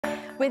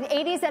With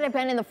 80s that have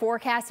been in the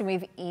forecast, and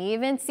we've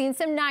even seen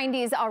some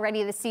 90s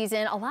already this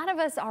season, a lot of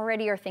us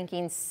already are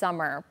thinking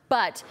summer.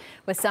 But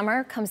with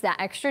summer comes that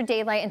extra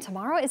daylight, and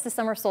tomorrow is the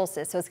summer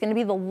solstice, so it's going to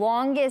be the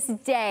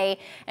longest day,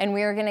 and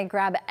we are going to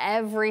grab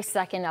every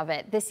second of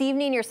it. This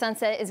evening, your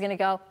sunset is going to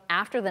go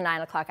after the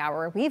 9 o'clock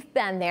hour. We've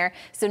been there,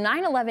 so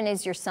 9/11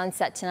 is your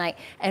sunset tonight,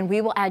 and we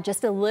will add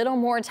just a little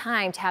more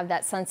time to have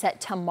that sunset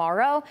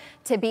tomorrow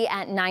to be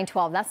at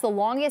 9:12. That's the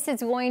longest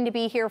it's going to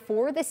be here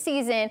for the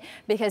season,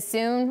 because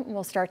soon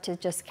we'll start to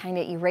just kind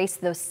of erase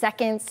those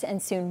seconds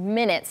and soon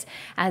minutes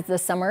as the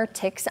summer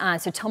ticks on.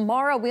 So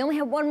tomorrow we only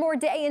have one more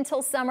day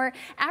until summer.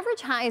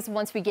 Average highs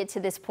once we get to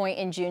this point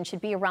in June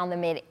should be around the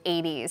mid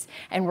 80s,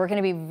 and we're going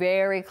to be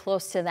very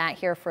close to that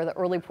here for the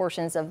early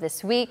portions of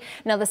this week.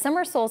 Now the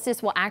summer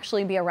solstice will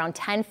actually be around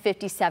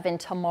 10:57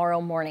 tomorrow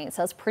morning,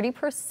 so that's pretty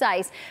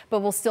precise, but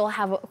we'll still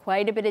have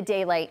quite a bit of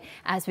daylight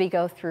as we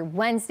go through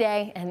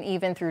Wednesday and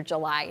even through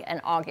July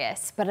and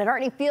August. But it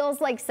already feels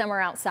like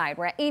summer outside.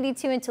 We're at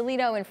 82 in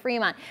Toledo and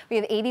Fremont. We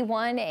have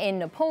 81 in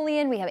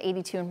Napoleon, we have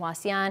 82 in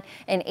Wauseon,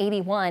 and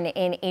 81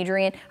 in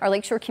Adrian. Our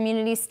lakeshore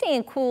communities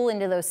staying cool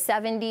into those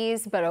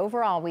 70s, but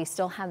overall we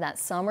still have that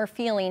summer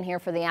feeling here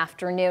for the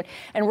afternoon,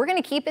 and we're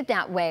going to keep it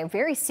that way.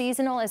 Very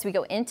seasonal as we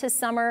go into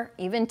summer,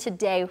 even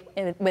today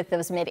with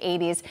those mid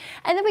 80s,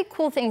 and then we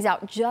cool things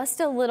out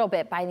just a little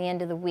bit by the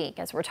end of the week,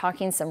 as we're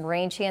talking some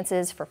rain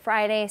chances for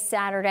Friday,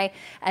 Saturday,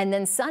 and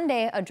then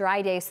Sunday a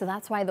dry day, so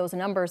that's why those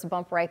numbers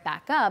bump right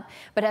back up.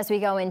 But as we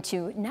go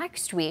into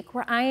next week,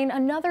 we're eyeing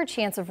another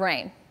chance of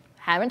rain.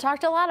 Haven't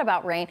talked a lot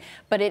about rain,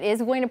 but it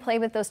is going to play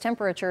with those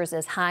temperatures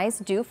as highs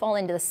do fall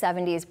into the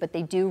 70s, but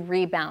they do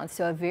rebound.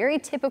 So a very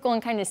typical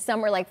and kind of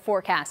summer-like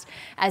forecast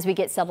as we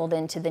get settled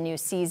into the new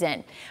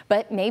season.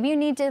 But maybe you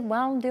need to,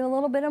 well, do a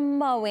little bit of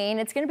mowing.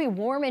 It's going to be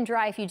warm and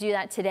dry if you do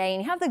that today,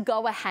 and you have the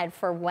go-ahead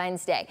for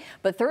Wednesday.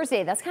 But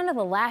Thursday, that's kind of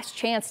the last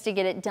chance to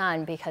get it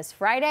done, because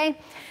Friday,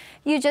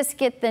 you just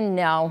get the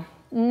no.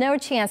 No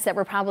chance that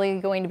we're probably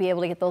going to be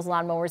able to get those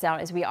lawnmowers out,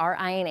 as we are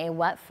eyeing a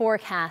wet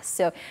forecast.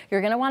 So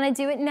you're going to want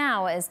to do it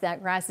now, as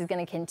that grass is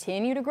going to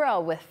continue to grow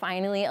with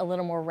finally a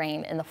little more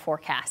rain in the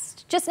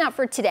forecast. Just not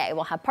for today.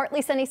 We'll have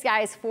partly sunny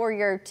skies for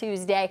your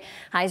Tuesday.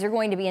 Highs are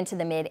going to be into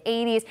the mid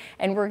 80s,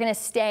 and we're going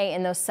to stay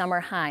in those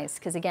summer highs,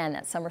 because again,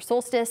 that summer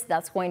solstice,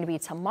 that's going to be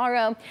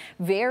tomorrow.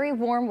 Very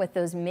warm with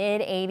those mid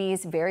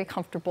 80s, very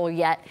comfortable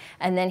yet.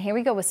 And then here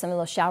we go with some of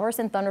those showers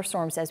and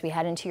thunderstorms as we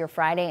head into your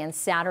Friday and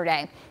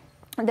Saturday.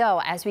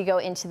 Though, as we go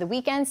into the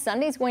weekend,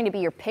 Sunday's going to be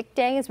your pick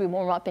day as we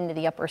warm up into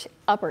the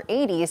upper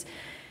 80s,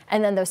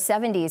 and then those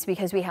 70s,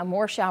 because we have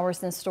more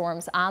showers and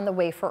storms on the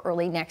way for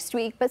early next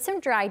week. But some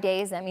dry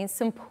days, that means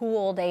some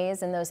cool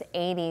days in those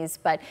 80s.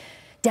 But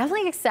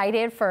definitely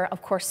excited for,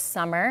 of course,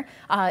 summer.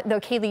 Though,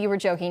 Kaylee, you were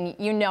joking.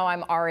 You know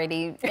I'm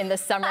already in the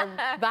summer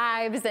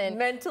vibes and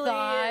mentally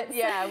thoughts.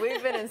 Yeah,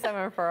 we've been in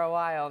summer for a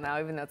while now,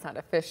 even though it's not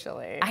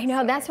officially. I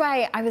know, that's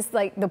why I was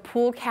like, the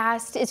pool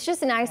cast. It's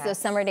just nice those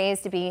summer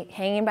days to be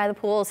hanging by the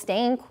pool,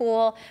 staying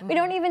cool. We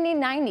don't even need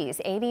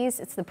 90s, 80s.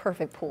 It's the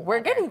perfect pool.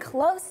 We're getting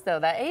close though.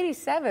 That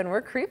 87,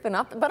 we're creeping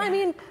up. But I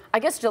mean, I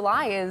guess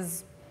July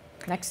is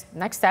next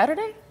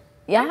Saturday.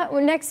 Yeah,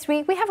 well, next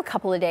week we have a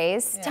couple of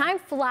days. Yeah. Time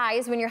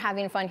flies when you're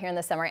having fun here in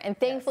the summer, and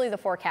thankfully the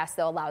forecast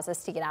though allows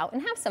us to get out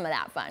and have some of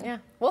that fun. Yeah.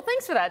 Well,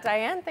 thanks for that,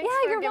 Diane. Thanks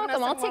for you're giving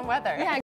welcome. us some warm weather. Yeah.